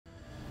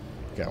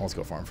Okay, let's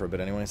go farm for a bit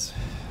anyways.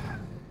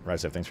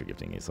 Riseif, thanks for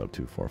gifting Sloot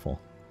 2 4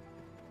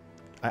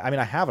 I mean,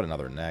 I have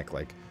another neck.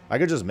 Like, I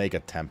could just make a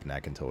temp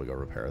neck until we go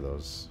repair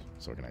those,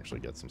 so I can actually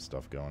get some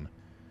stuff going.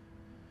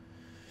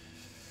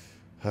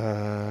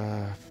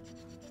 I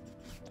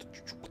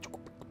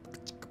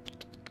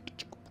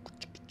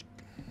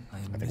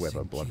think we have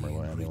a Blood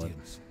Merlot amulet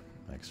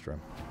extra.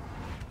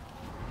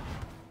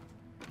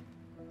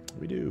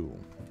 We do.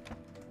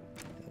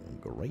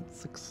 Great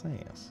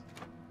success.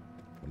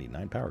 We need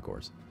 9 power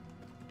cores.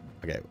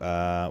 Okay,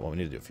 well, we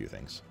need to do a few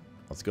things.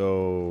 Let's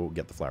go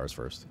get the flowers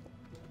first.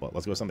 Well,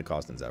 let's go send the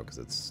Costins out because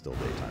it's still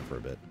daytime for a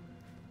bit.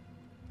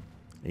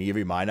 Can you give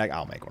me my neck?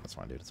 I'll make one. It's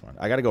fine, dude. It's fine.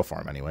 I gotta go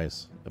farm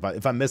anyways.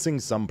 If I'm missing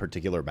some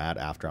particular mat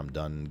after I'm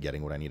done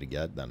getting what I need to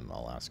get, then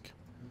I'll ask.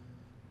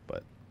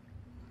 But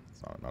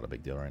it's not a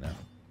big deal right now.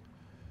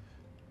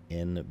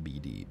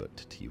 NBD, but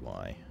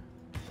TY.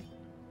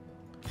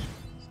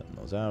 Send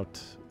those out.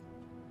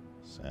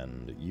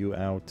 Send you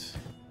out.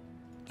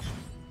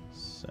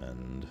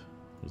 Send.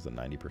 Who's the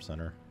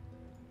 90%er?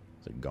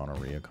 Is it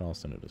gonorrhea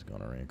Costin? It is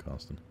gonorrhea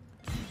Costin.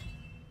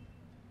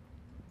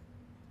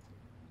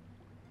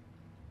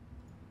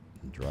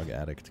 Drug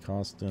addict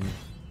Costin.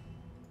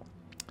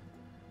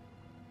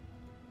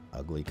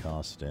 Ugly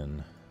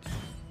Costin.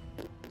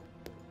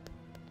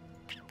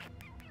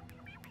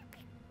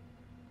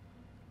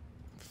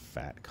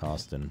 Fat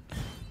Costin.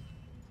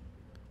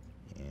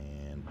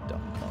 And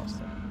dumb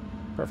Costin.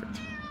 Perfect.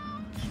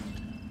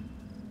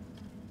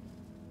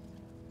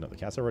 No, the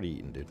cat's already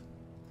eaten, dude.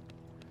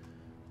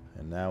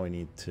 And now we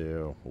need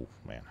to... Oh,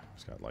 man. I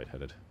just got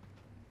lightheaded.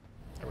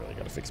 I really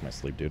gotta fix my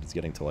sleep, dude. It's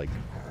getting to, like,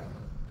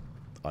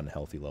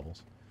 unhealthy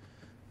levels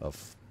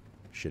of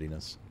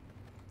shittiness.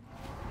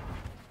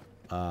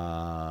 We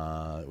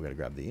gotta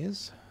grab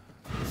these.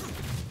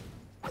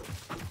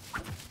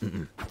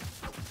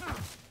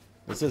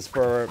 This is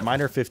for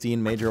minor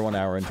 15, major 1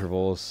 hour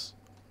intervals.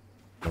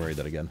 Don't read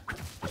that again.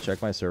 Just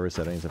check my server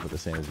settings if it's the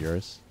same as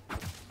yours.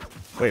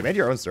 Wait, you made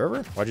your own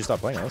server? Why'd you stop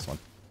playing on this one?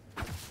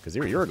 Because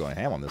you were going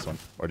ham on this one.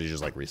 Or did you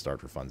just, like, restart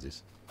for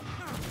funsies?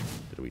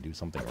 Did we do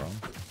something wrong?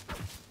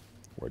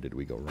 Where did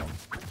we go wrong?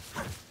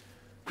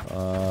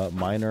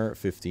 Minor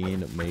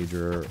 15,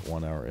 major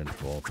 1 hour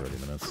interval, 30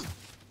 minutes.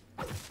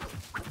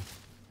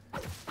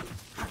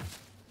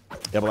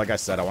 Yeah, but like I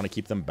said, I want to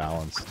keep them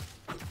balanced.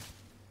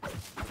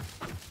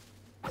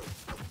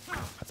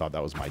 I thought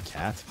that was my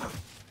cat.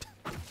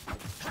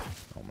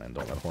 Oh man,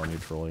 don't let Horny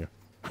troll you.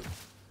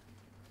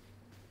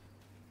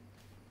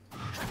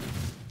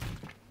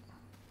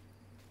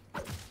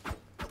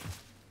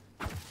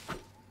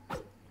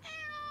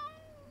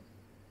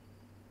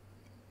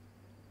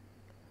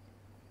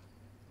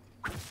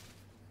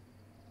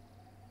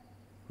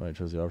 I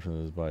chose the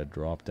option is by a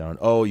drop down.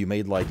 Oh, you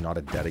made like not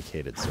a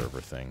dedicated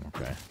server thing.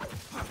 Okay.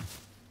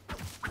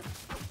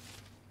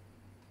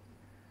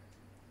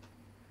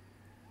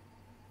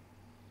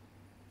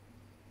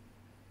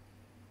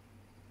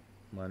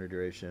 Minor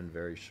duration,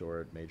 very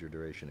short. Major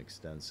duration,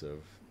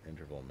 extensive.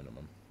 Interval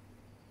minimum.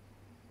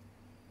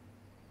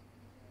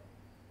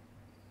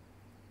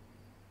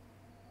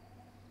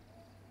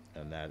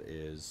 And that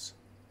is...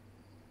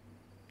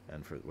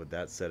 And for with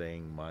that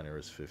setting, minor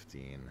is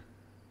 15.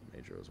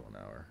 Major is 1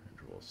 hour.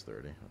 Interval is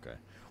 30. Okay.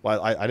 Well,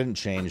 I didn't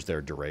change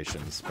their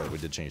durations, but we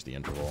did change the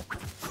interval.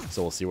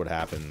 So we'll see what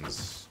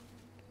happens,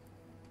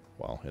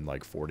 well, in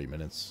like 40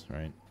 minutes,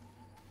 right?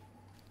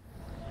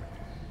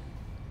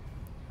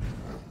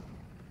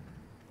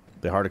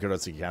 The harder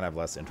code so you can have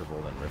less interval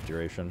than rift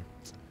duration.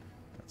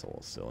 That's a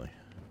little silly.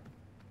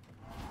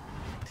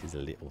 It is a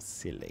little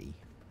silly.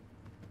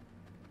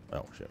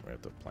 Oh, shit. We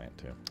have to plant,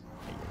 too.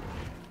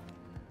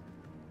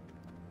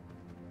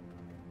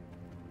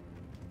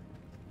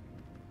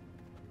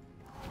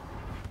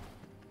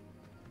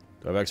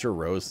 Do I have extra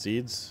rose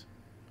seeds?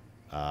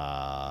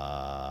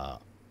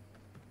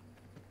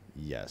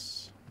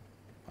 Yes.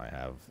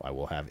 I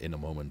will have in a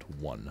moment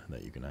 1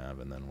 that you can have,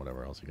 and then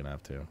whatever else you can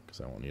have too, because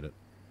I won't need it.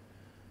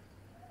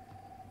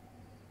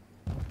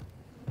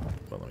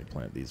 But let me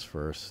plant these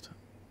first.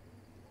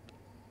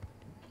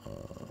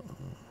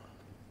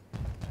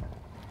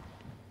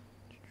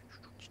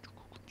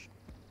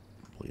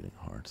 Bleeding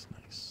hearts,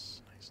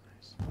 nice, nice,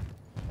 nice.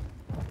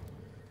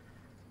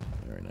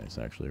 Very nice,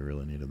 actually, I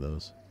really needed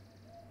those.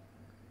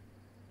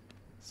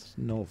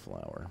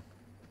 Snowflower.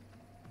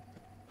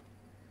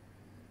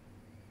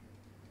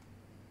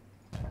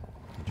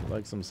 Would you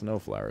like some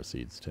snowflower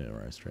seeds too,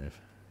 Rice Trafe?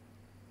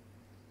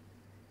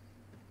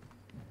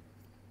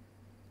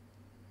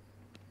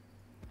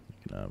 You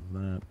can have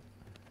that.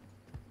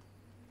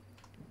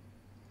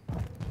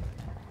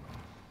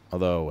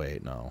 Although,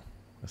 wait, no.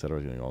 I said I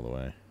was going to go all the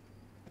way.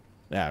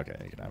 Yeah, okay,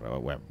 you can have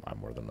it. I'm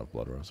more than enough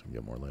blood rose. We can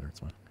get more later, it's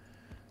fine.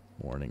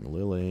 Morning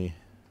Lily.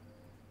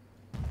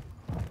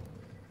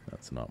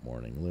 That's not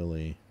Morning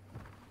Lily.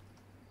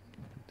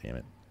 Damn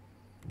it.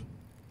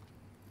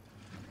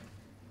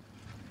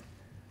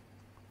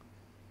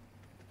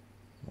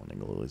 Morning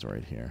Lily's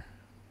right here.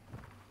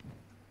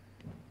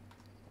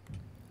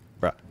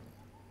 Bruh.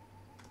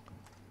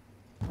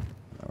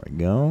 There we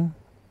go.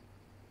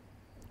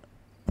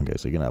 Okay,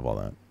 so you can have all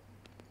that.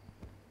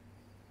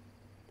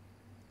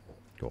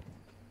 Cool.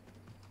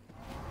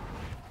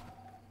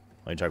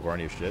 Let me check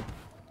warranty shit.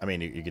 I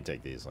mean, you could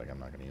take these. Like, I'm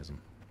not going to use them.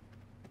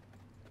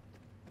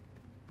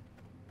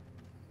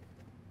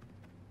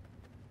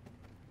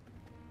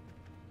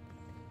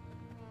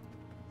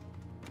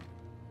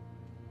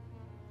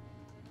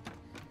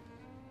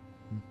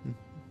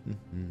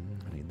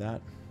 I need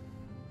that.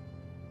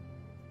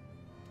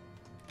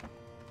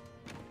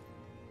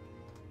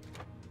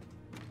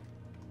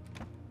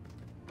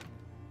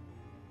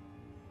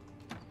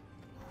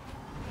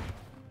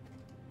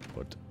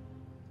 Put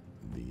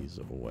these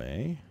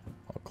away.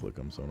 I'll click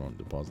them so I don't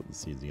deposit the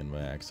seeds again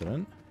by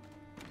accident.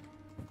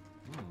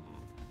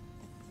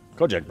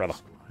 Kojak, brother.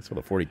 That's for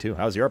the 42.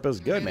 How's Europe? It was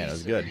good, man. It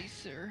was good.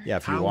 Yeah,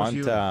 if you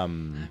want,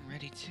 I'm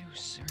ready too,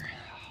 sir.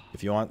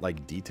 if you want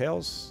like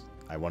details,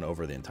 I went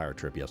over the entire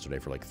trip yesterday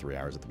for like 3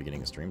 hours at the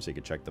beginning of stream, so you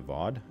could check the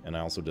VOD. And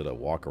I also did a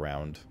walk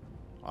around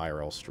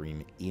IRL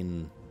stream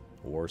in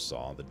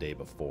Warsaw the day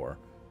before.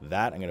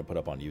 That I'm gonna put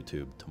up on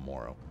YouTube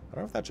tomorrow. I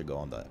don't know if that should go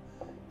on the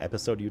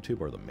episode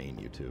YouTube or the main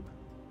YouTube.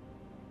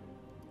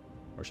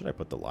 Or should I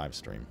put the live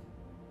stream?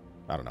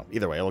 I don't know.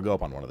 Either way, it'll go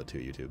up on one of the two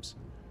YouTubes.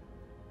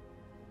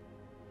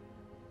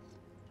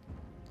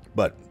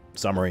 But,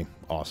 summary,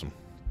 awesome.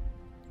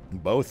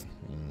 Both.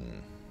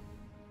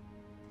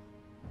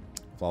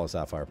 Flawless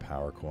Sapphire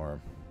Power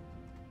Core.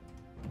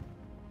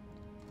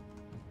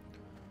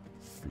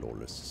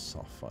 Flawless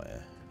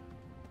Sapphire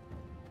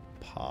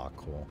Power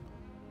Core.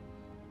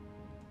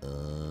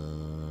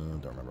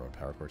 Don't remember what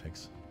Power Core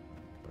takes.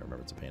 But I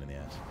remember it's a pain in the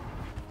ass.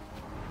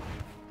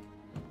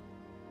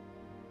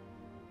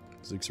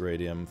 6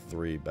 radium,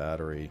 3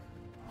 battery.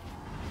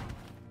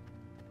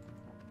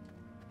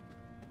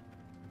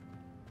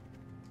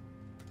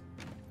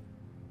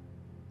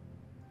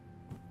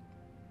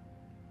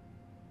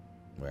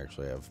 We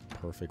actually have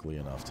perfectly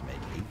enough to make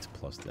 8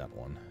 plus that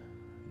one.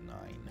 9.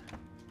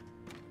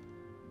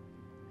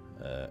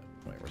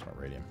 Wait, where's my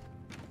radium?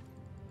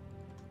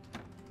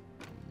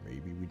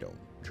 Maybe we don't.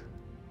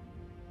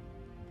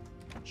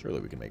 Surely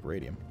we can make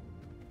radium.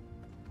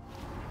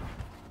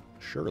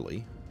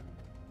 Surely.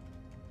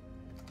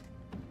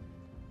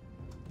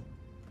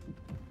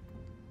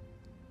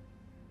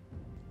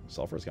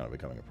 Sulfur is kind of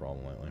becoming a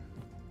problem lately.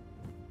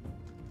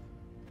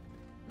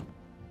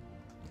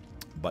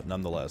 But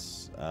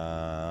nonetheless,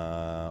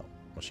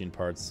 machine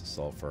parts,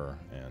 sulfur,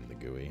 and the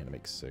GUI, and it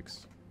makes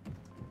 6.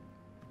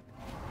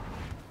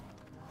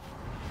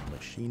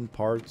 Machine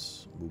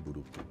parts. Boop, boop,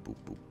 boop, boop,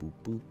 boop, boop,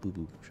 boop, boop,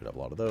 boop. Should have a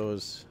lot of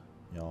those,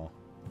 y'all.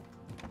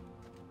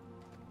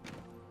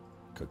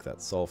 Cook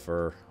that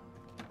sulfur.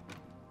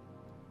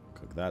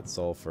 Cook that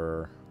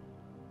sulfur.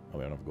 Oh,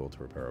 we don't have gold to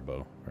repair a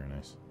bow. Very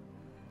nice.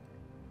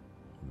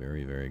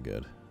 Very, very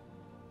good.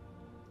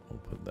 We'll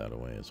put that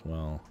away as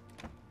well.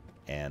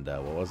 And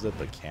what was it?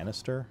 The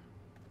canister?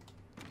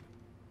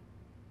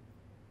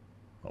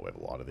 Oh, we have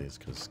a lot of these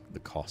because the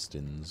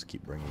Costins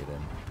keep bringing it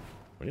in.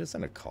 We need to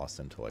send a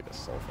Costin to like a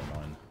sulfur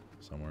mine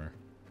somewhere.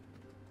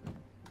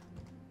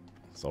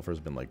 Sulfur's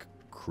been like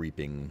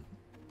creeping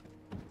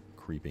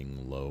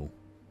low.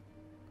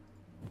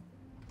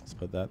 Let's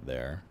put that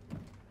there.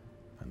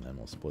 And then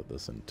we'll split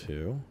this in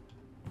 2.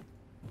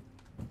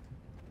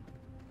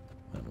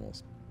 And we'll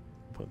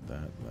put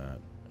that,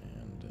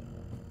 and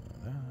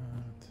that.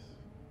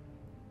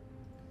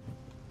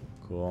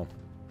 Cool.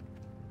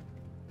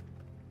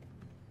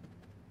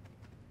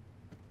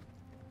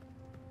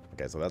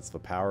 Okay, so that's the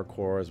power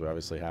cores. We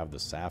obviously have the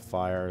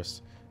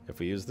sapphires. If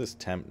we use this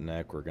temp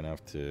neck, we're going to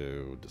have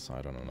to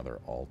decide on another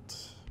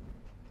alt.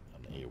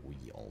 An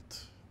AoE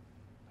alt.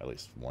 At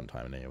least one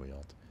time an AoE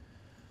alt.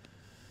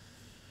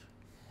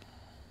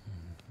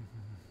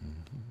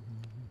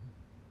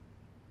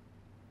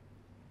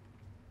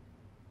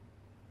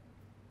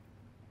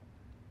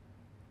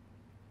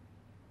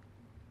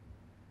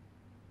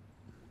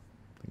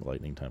 I think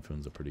Lightning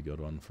Typhoon's a pretty good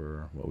one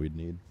for what we'd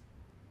need.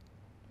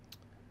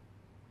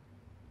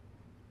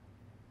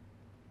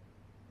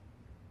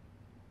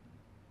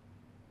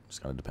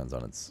 Just kind of depends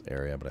on its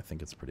area, but I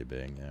think it's pretty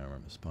big. Yeah,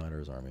 Army of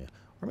Spiders, Army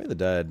of the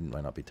Dead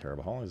might not be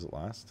terrible. How long does it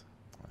last?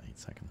 8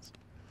 seconds.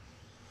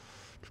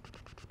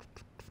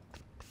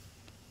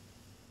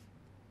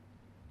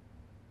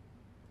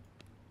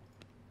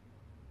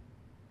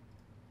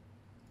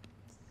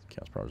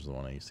 Chaos Powers is the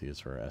one I used to use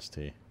for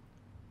ST.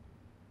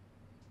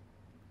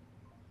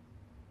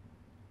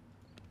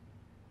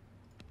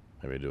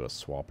 Maybe do a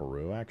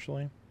swaparoo,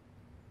 actually.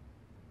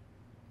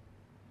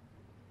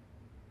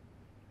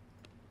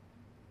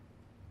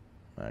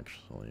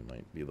 Actually,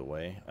 might be the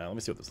way. Let me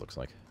see what this looks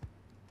like.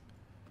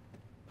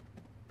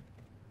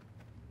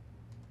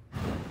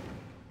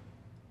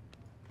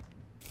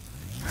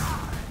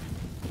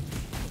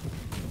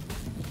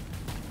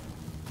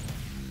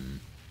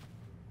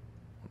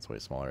 That's way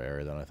smaller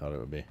area than I thought it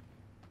would be.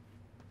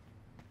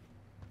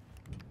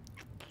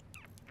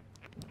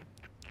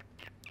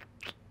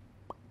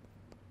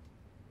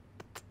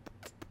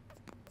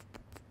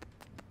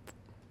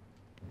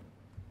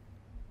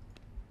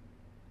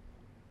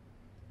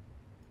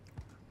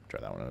 Try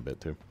that one in a bit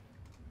too.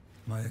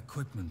 My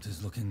equipment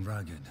is looking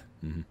ragged.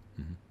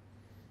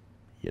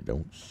 You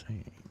don't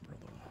say,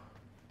 brother.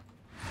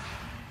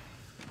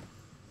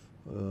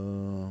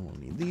 We'll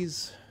need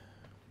these.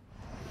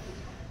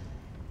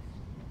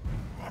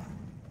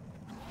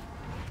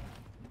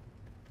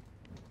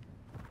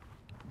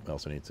 We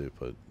also need to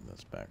put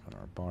this back on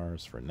our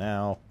bars for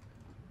now.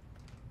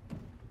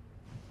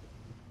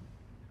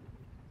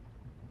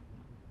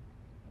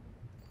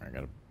 I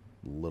got a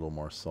little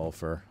more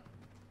sulfur.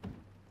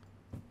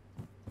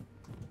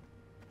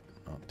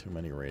 Not too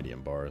many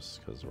radium bars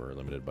because we're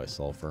limited by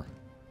sulfur.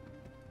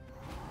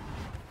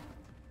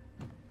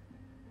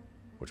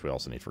 Which we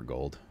also need for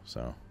gold,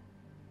 so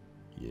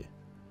yeah.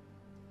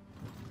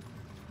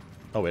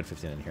 Oh, we had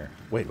 15 in here.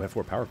 Wait, we have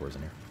 4 power cores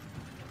in here.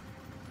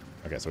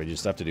 Okay, so we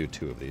just have to do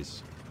 2 of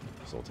these.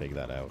 So we'll take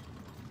that out.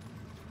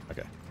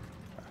 Okay.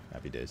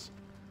 Happy days.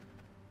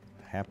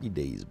 Happy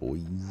days,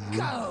 boys.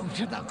 Go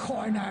to the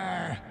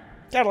corner!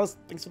 Catalyst,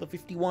 thanks for the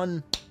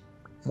 51.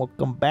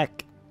 Welcome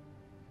back.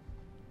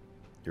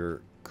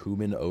 You're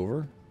Kumin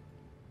over?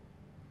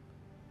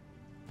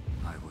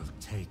 I will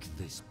take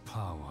this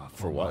power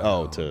For what?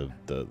 Oh,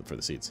 for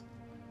the seeds.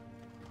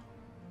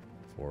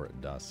 For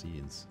the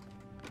seeds.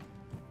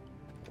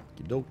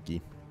 Okie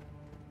dokie.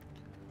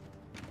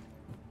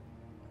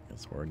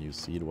 Guess our new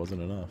seed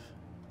wasn't enough.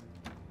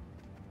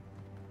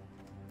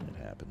 It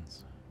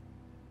happens.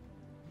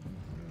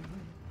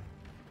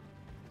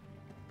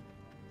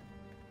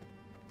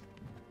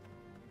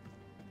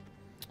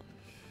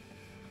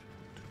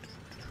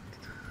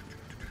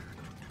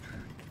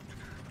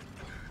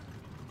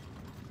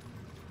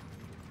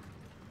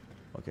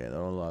 Okay,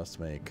 that'll allow us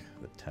to make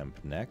the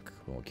temp neck.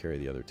 We'll carry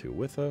the other 2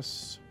 with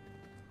us.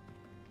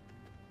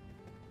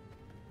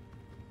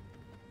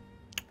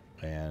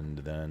 And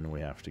then we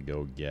have to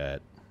go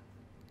get...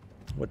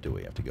 What do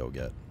we have to go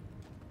get?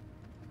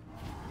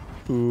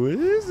 Who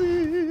is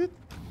it?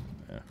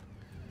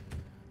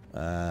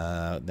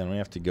 Yeah. Then we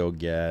have to go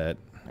get...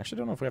 Actually, I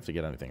don't know if we have to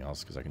get anything else,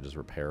 because I can just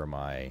repair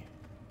my...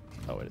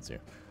 Oh, wait, it's you.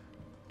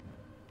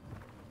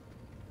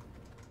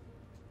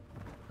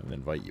 And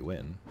invite you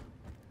in.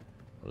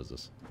 What is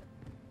this?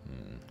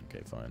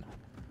 Okay, fine.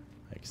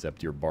 I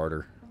accept your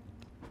barter.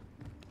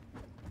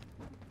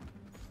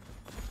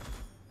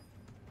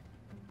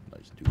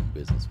 Nice doing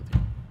business with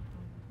you.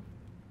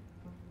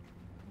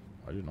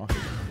 I did not.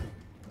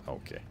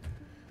 Okay.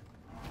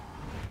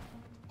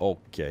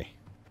 Okay.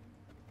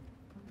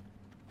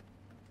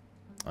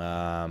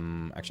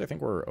 Actually, I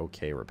think we're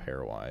okay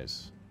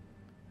repair-wise.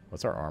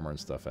 What's our armor and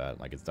stuff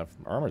at? Like, it's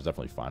armor is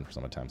definitely fine for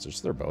some attempts. It's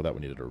just their bow that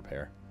we needed to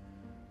repair.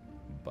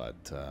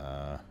 But,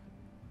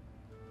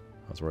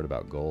 I was worried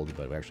about gold,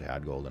 but we actually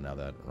had gold, and now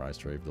that Rise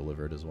Trave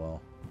delivered as well,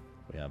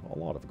 we have a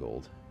lot of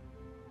gold.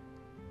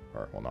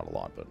 Or, well, not a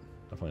lot, but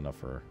definitely enough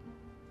for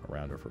a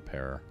round of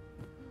repair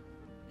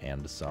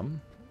and some.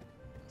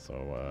 So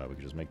we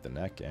could just make the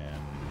neck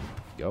and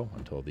go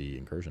until the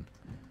incursion.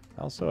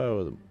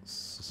 Also, I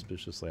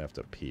suspiciously have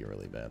to pee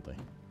really badly.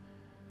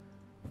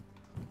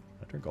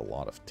 I drink a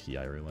lot of tea,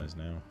 I realize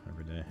now,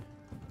 every day.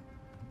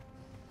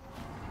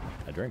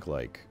 I drink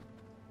like,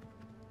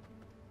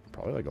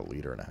 probably like 1.5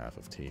 liters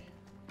of tea.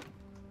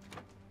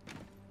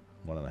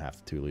 1.5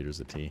 to 2 liters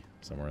of tea,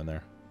 somewhere in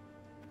there.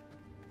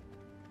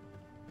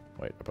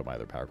 Wait, I put my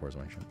other power cores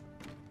on my shit.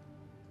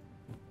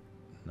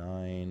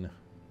 9.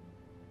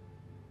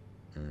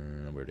 We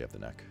already have the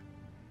neck.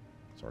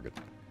 So we're good.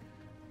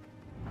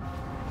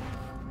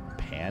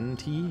 Pan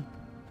tea?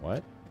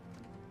 What?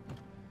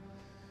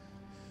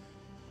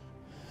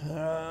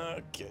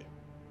 Okay.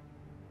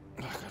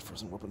 Oh, God,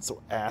 Frozen Weapon's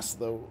so ass,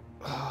 though.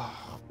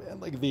 Oh, man,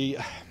 like the...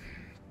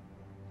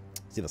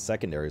 See, the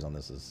secondaries on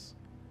this is...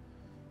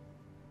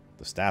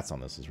 The stats on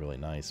this is really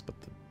nice, but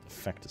the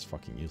effect is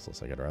fucking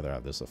useless. Like, I'd rather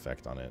have this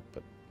effect on it,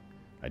 but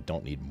I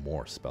don't need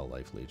more spell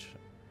life leech.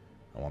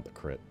 I want the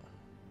crit.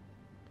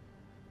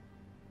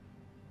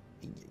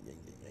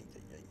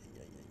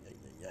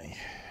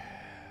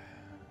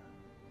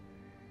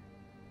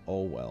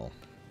 Oh, well.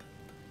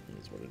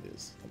 It is what it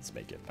is. Let's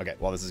make it. Okay,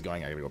 while this is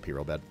going, I gotta go pee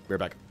real bad. Be right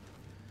back.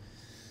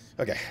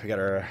 Okay, we got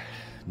our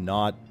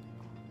not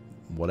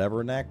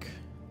whatever neck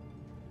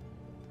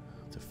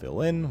to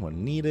fill in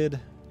when needed.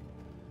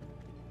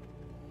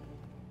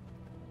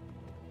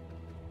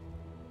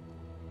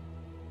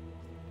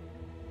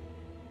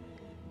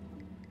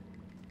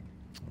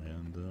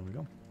 And we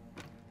go.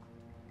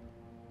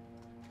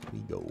 We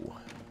go.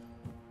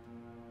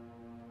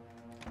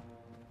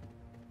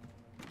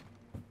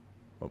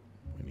 Oh,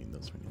 we need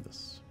this, we need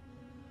this.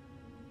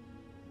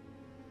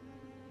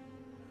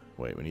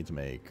 Wait, we need to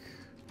make...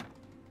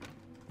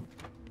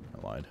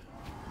 I lied.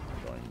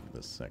 I'm going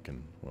this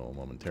second, well,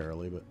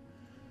 momentarily, but...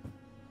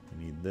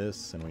 We need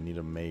this, and we need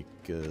to make...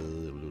 Oh,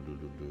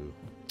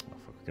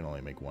 fuck, we can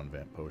only make 1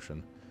 vamp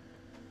potion.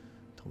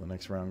 Until the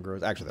next round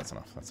grows. Actually, that's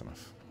enough, that's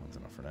enough. That's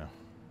enough for now.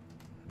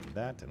 We need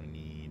that, and we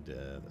need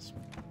this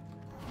one.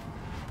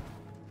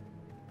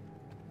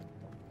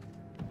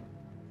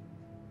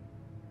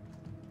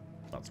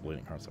 Oh, it's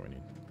bleeding hearts that we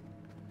need.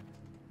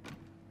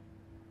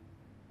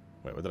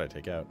 Wait, what did I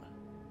take out?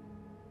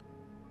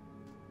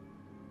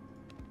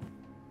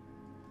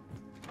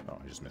 Oh,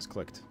 I just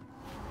misclicked.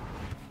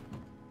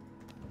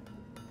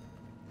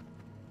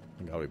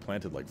 Thank God we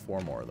planted like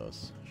 4 more of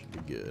those. Should be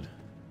good.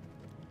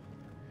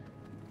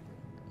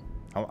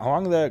 How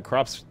long do the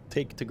crops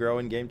take to grow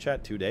in game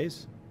chat? 2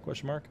 days?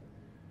 Question mark.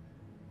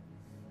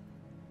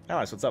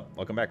 Alex, what's up?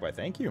 Welcome back, by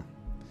thank you.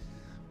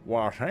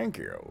 Well, thank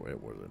you.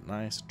 It was a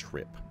nice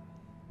trip.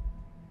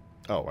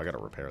 Oh, I gotta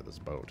repair this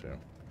bow too.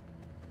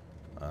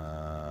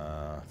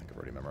 I think I've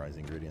already memorized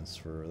the ingredients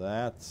for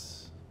that.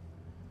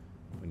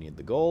 We need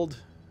the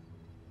gold.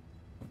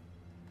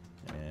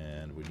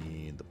 And we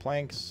need the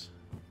planks.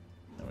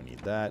 And we need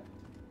that.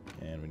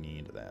 And we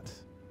need that.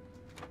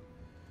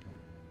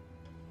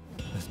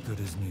 As good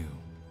as new.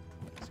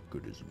 As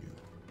good as new.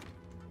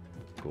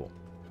 Cool.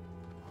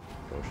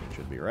 Potion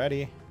should be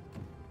ready.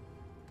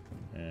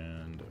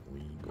 And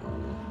we go.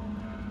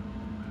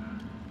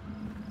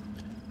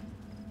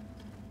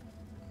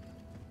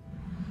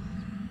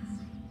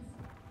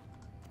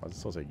 I was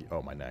supposed to say,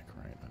 oh, my neck,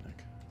 right? My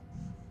neck.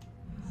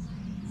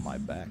 My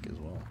back as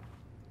well.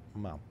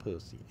 My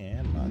pussy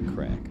and my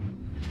crack.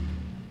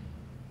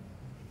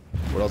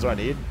 What else do I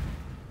need?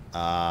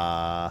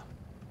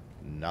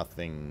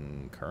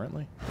 Nothing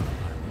currently.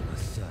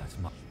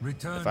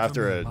 If I have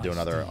to do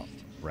another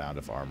round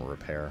of armor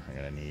repair, I'm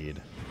gonna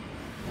need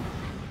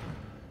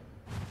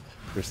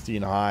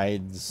pristine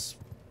hides,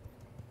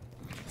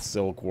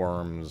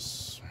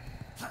 silkworms.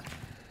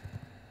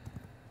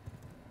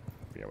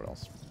 Yeah, what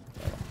else?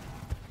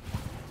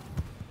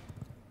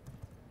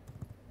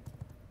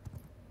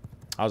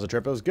 How's the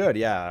trip? It was good.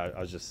 Yeah, I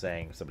was just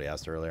saying. Somebody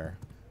asked earlier.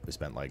 We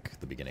spent like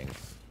the beginning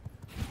of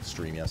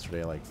stream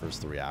yesterday, like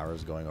first 3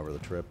 hours, going over the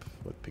trip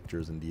with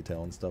pictures and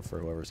detail and stuff for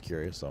whoever's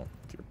curious. So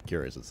if you're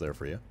curious, it's there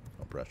for you.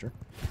 No pressure.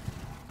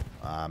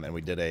 And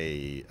we did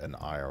an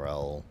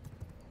IRL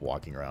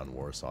walking around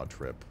Warsaw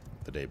trip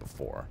the day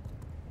before,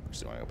 which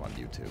is going up on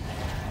YouTube.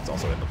 It's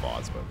also in the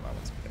VODs, but that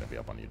one's going to be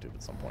up on YouTube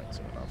at some point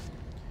soon enough.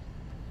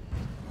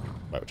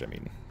 By which I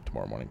mean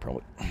tomorrow morning,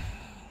 probably.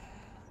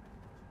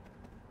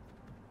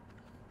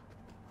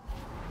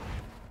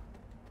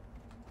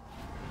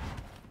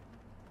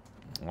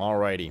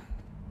 Alrighty.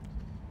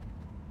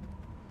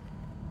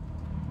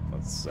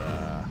 Let's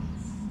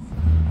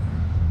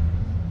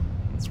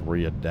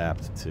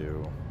readapt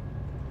to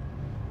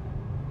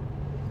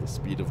the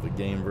speed of the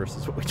game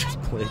versus what we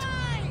just played.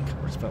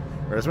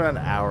 We're spent an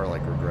hour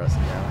like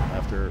regressing now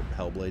after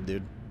Hellblade,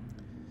 dude.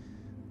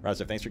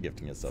 Razor, thanks for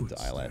gifting a sub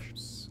to Eyelash.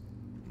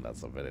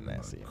 That's a very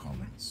nice. A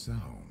common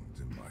sound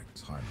in my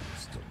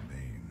timeless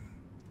domain.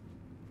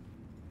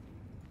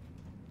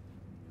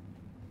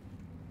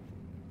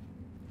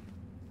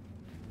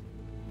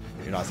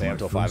 You're not saying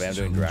until 5 a.m.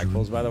 doing drag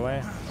pulls, by the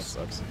way? That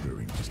sucks.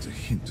 Bearing just a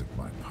hint of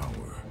my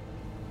power.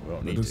 We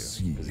don't need to,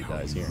 because he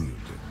dies here.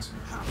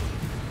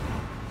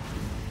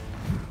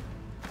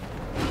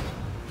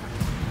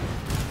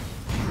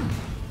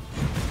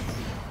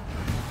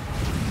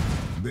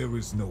 There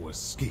is no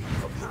escape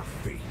from your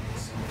fate.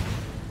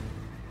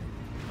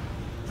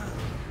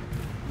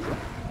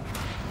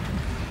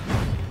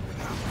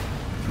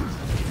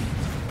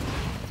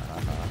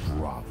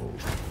 Grovel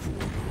for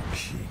your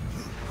king.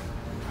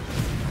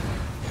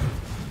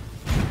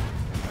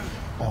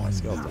 Oh, my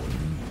skeleton.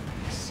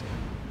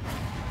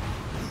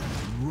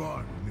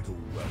 Run, little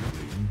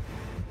weakling.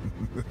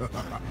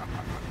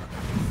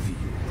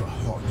 Feel the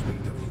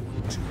heartbeat of your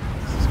doom.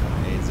 This is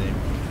amazing.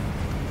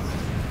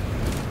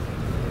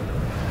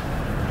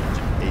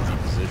 Easy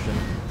position.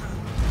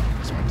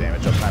 Just my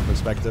damage uptime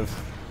perspective.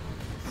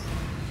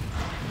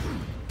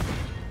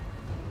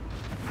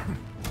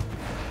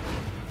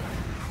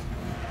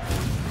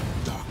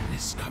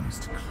 Darkness comes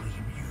to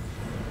claim you.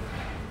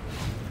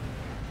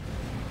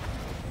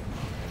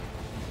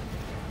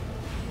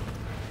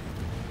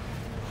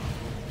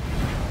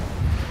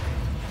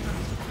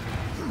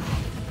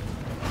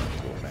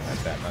 Oh man,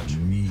 that's that much.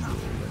 Kneel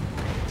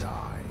and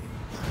die.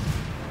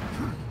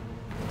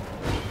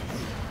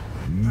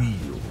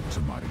 Kneel to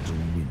my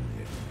dominion.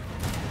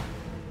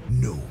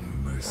 No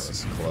mercy. This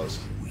is close.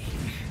 Weak.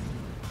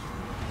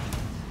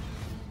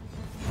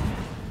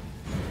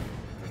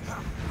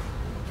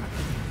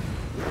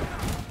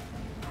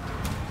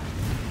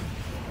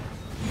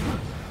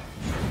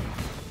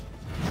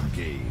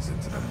 Gaze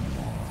into the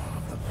maw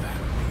of the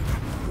battle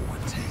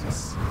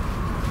vortex.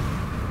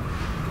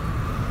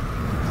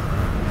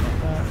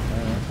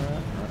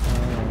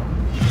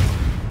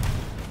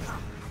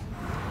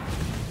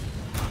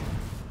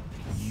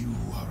 You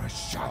are a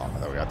shadow.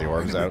 Oh, we got the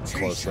orbs out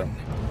close though.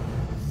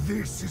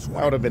 This is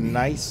That would have been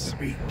nice.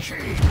 be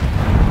king.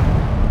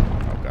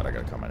 Oh god, I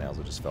gotta cut my nails.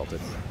 I just felt it.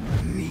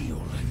 Kneel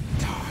and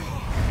die.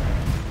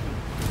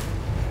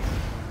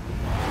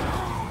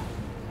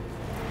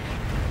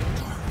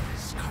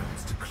 Darkness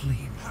comes to claim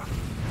you.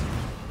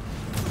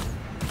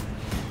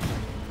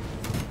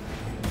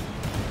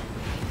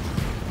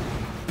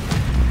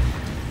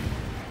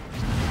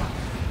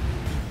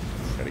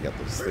 Gotta get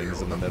those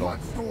things in the middle.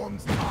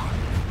 Bloodstorm's time.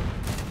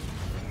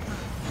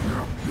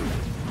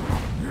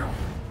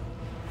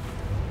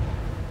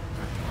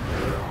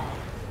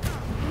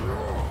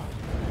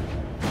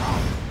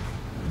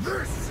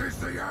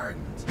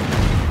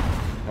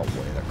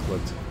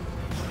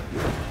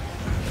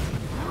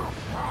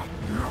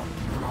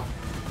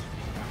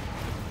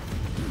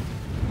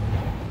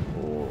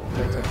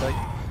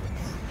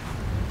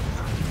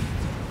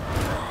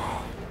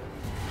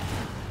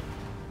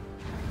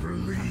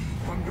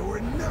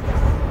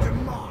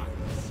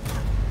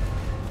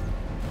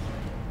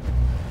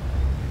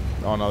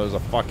 Oh no, there's a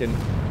fucking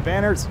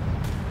banners!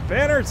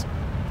 Banners!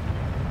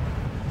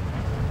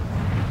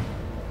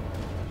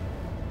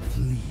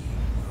 Flee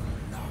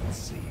will not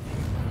save you.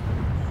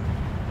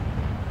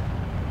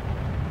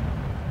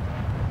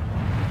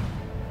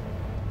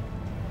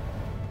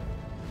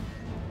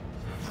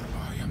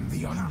 I am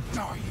the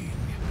Undying.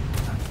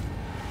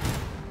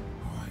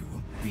 I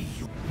will be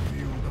your.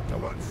 Feel the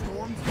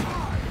bloodstorm's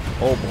high.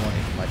 Oh boy,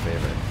 my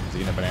favorite. Is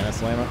he gonna banana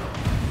slammer?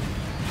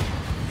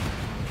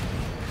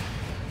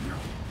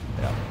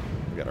 Yeah,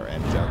 we got our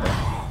enemies out there.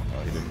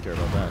 Oh, he didn't care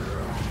about that.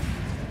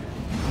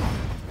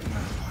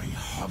 I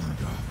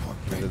hunger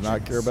for He did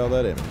not care about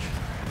that image.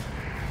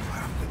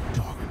 From the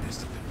darkness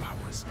that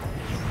devours all.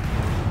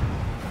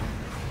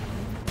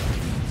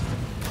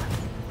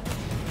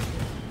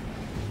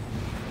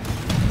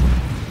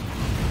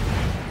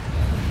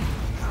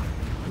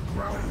 The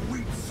ground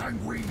weeps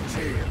sanguine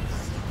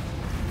tears.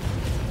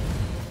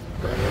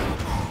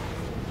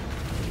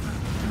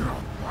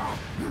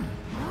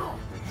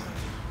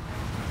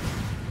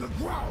 The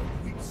ground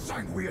weeps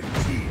sanguine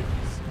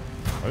tears.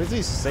 Why does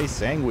he say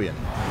sanguine?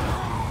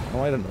 I don't know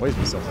why it annoys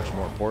me so much,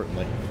 more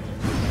importantly.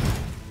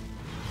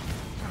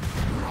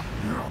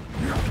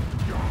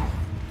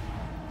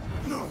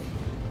 No!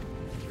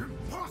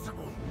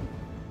 Impossible!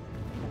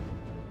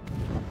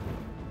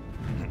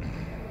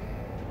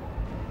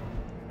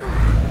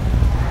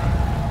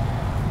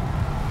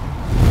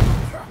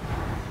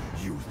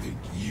 You think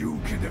you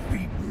can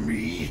defeat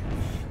me?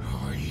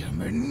 I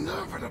am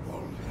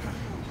inevitable!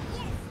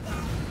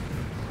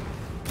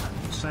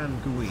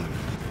 Sanguine.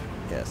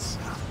 Yes,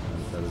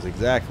 that is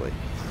exactly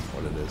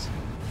what it is.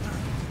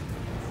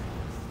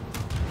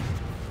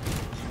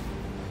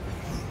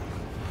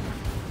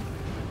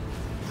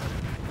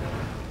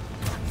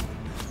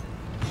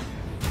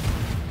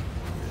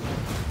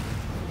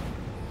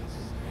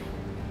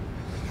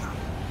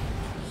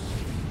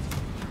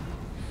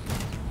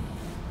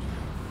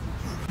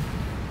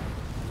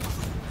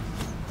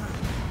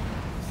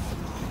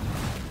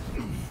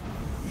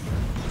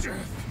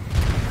 Death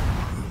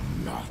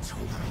will not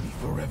hold me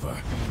forever.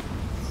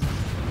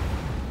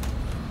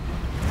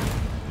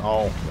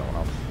 Oh, going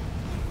up.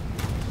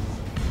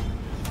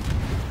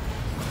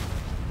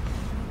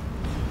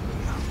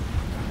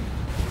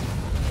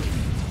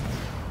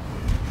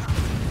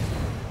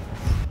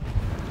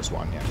 Just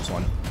one, yeah, just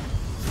one.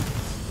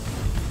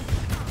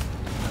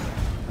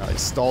 They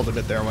stalled a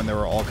bit there when they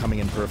were all coming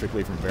in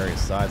perfectly from various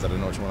sides. I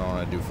don't know which one I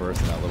want to do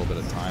first, and that little bit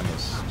of time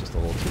was just a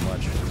little too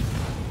much.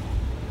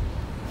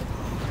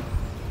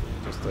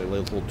 Just a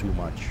little too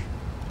much.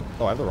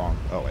 Oh, I have the wrong.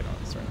 Oh, wait, no,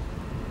 that's right.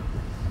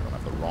 I don't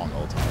have the wrong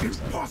ult on.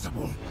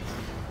 Impossible!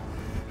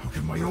 How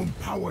can my own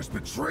powers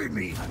betray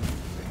me?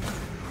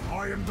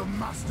 I am the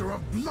master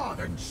of blood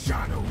and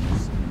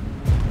shadows!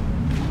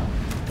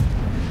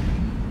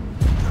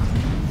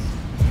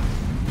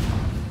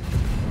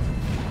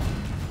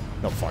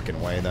 No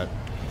fucking way that.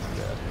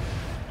 Dead.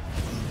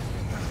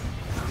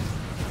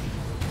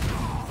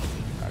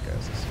 Okay,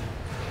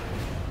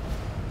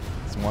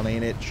 this one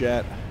ain't it,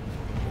 chat.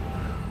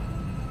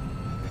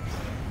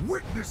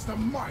 Witness the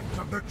might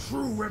of the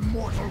true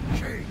immortal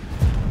king!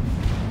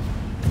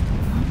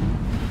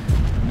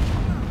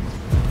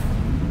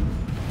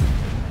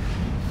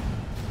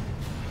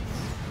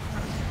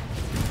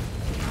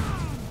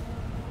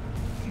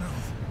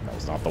 That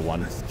was not the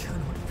one. This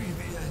cannot be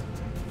the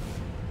end.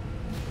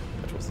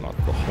 That was not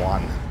the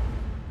one.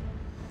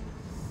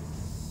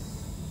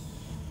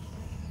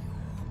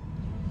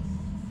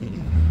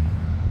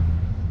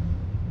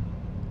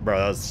 Bro,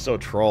 that was so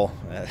troll.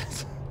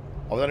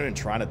 I wasn't even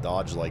trying to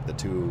dodge like the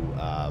two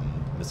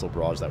missile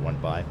barrage that went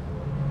by.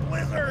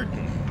 Blizzard!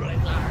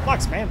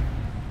 Flux, man!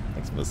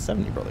 Thanks for the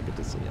 70, brother. Good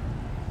to see you.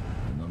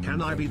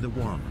 Can I be the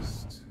one?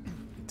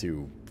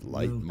 To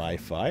light my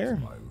fire?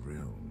 My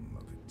realm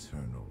of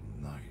eternal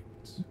night.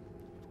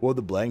 What would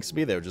the blanks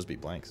be? They would just be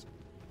blanks.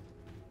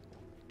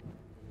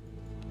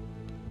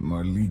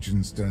 My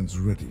legion stands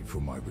ready for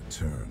my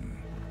return.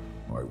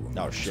 I will Oh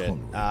not shit.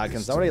 tolerate Can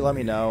this somebody let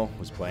me delay. know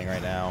who's playing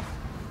right now?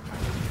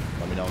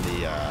 Let me know when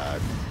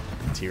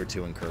the tier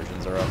 2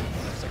 incursions are up,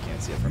 because I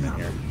can't see it from in Now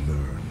here.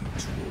 learn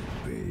to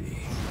obey.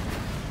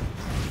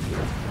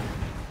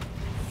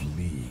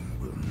 Fleeing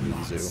will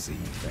not Zoo. save.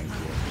 Thank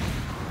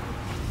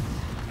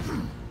you.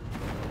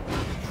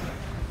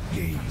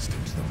 Gazed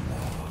into the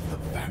maw of the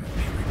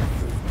vampiric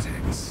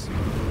vortex.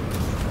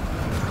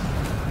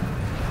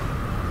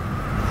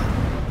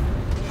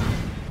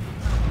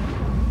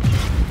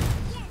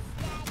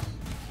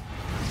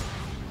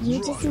 You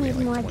just need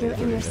more goo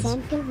in your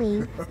scent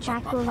gooey.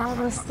 Dracula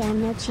will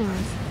stand no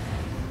chance.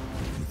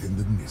 Within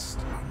the mist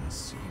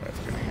unseen. I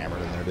fucking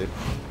hammered in there, dude.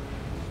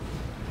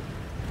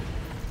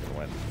 Could've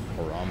went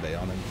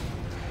Harambe on him.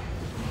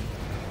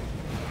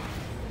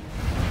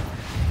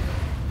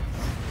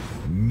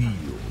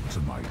 Kneel to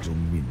my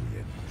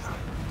dominion.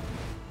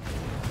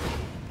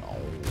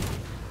 Oh.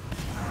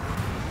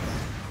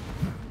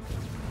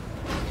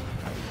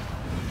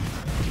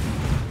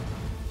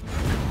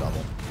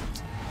 Double.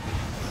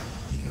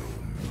 No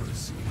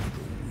mercy for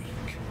the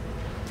weak.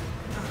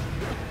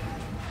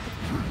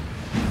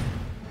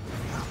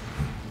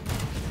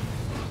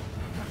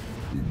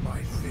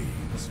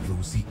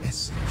 knows the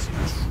essence of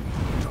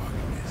true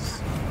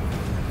darkness.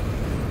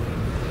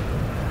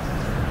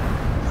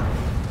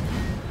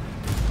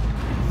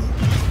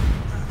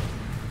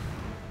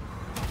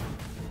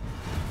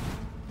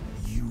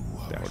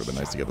 That would have been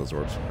nice to get those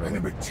orbs. An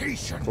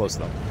imitation. Close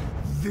though.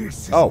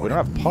 This is Oh, what we don't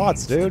it have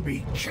pots, means to dude.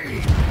 be king.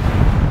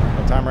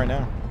 No time right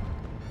now.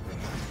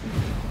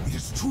 It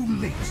is too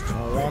late to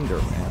No beg wonder,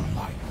 for man.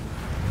 life.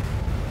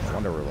 I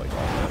wonder we're like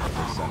all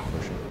percent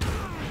pushing.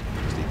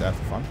 Just eat that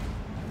for fun.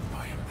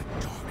 I am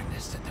the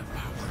darkness that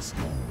devours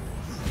all.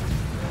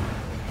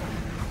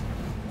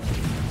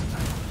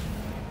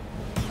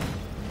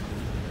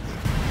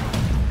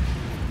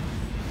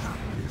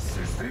 This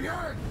is the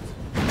end.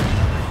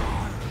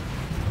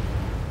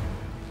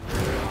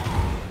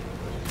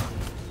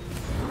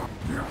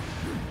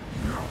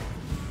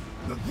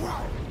 The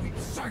ground we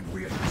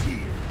sanguine tears.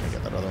 I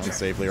get that other one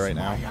safely right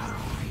now.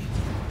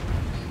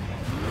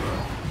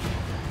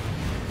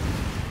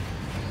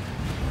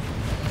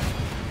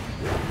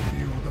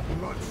 Feel the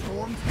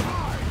bloodstorm's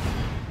tide.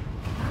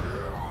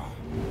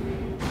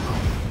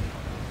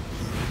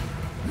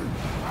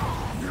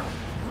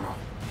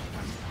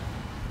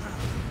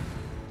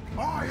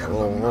 I am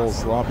A little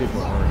sloppy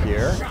when we're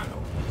here.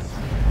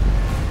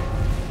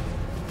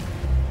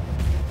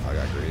 I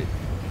got greedy.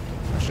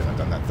 I shouldn't have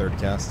done that third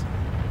cast.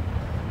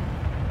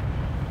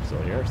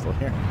 Still here, still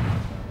here.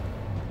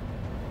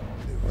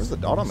 Where's the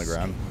dot on the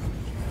ground?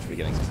 Should be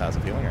getting some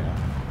passive healing right now.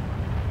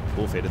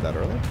 Pool faded that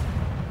early.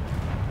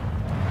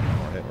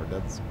 We're hit, we're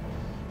dead.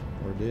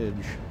 We're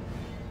didge.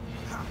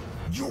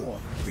 Your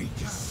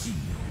fate is sealed.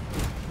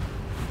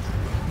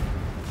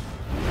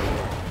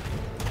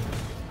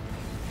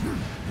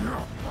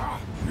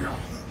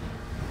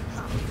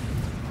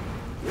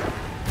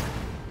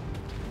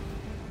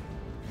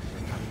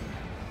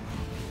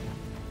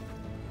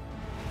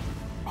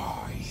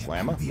 I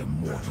Slammer? am the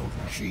immortal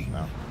king.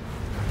 No.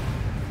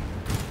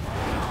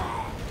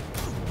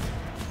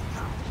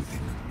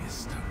 Within the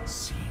mist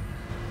unseen.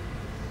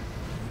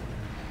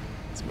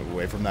 Let's move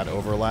away from that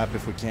overlap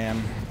if we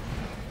can.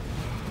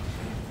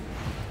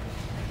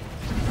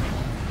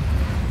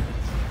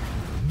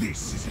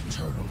 This is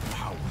eternal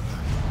power.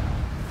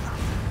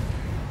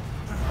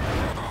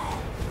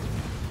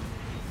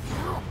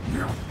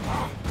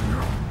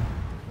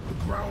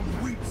 The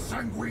ground weeps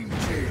sanguine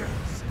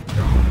tears.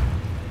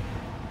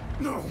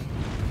 No!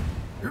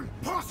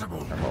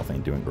 Impossible! Our health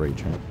ain't doing great,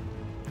 champ.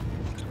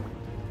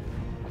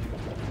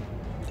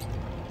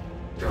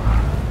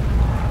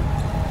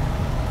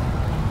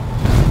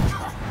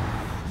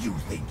 You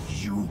think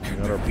you can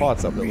Got our defeat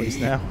pots up at me? least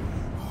now.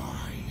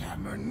 I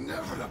am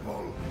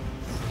inevitable.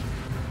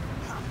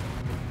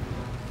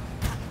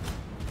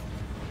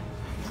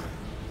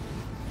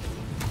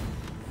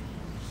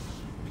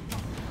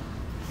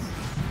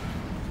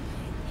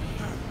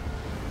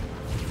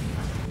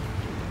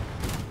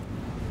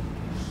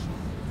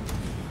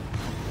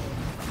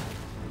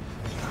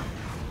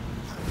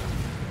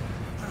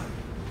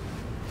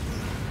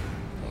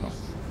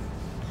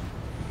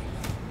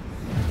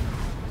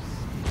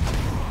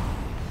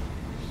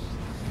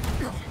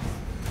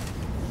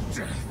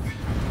 Death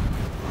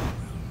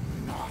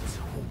will not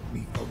hold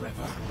me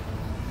forever.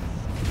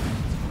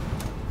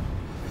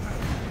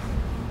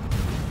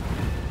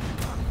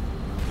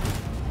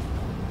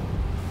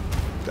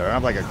 I don't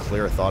have like a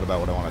clear thought about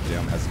what I want to do.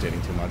 I'm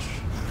hesitating too much.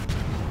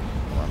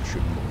 While I'm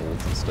shooting the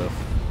bolts and stuff.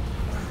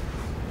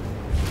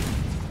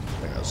 I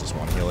think that was just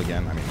one heal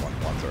again. I mean,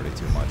 one's already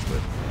too much,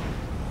 but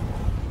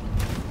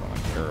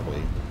going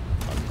terribly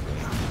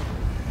unclean.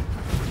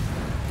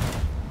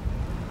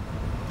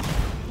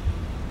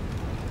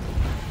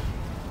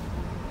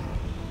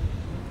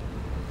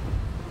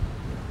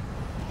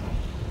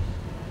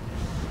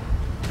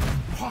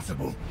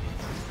 Impossible!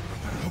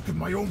 How can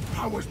my own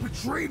powers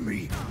betray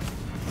me?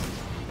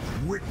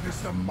 Witness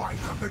the might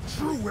of the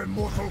true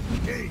immortal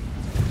king!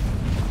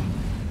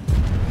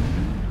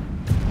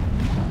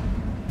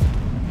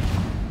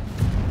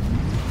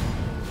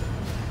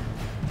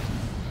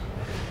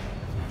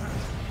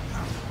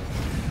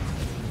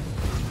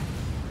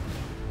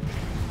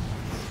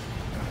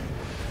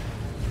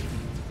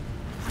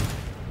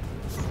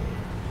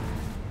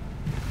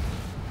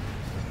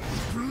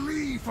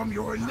 Flee from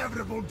your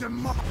inevitable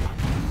demise!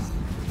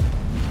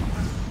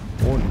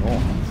 Oh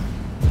no.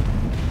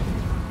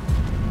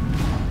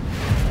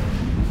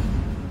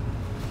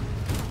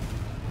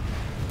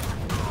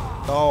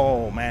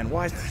 Oh man,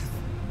 what?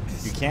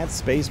 You can't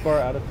spacebar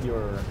out of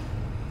your...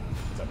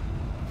 What's up?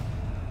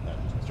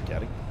 Mr.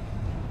 Caddy?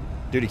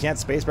 Dude, you can't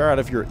spacebar out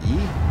of your E?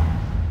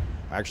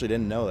 I actually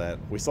didn't know that.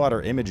 We still had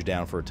our image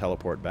down for a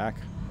teleport back.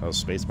 I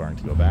was spacebarring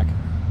to go back.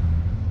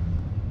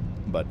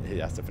 But he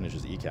has to finish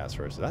his E cast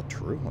first. Is that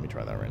true? Let me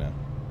try that right now.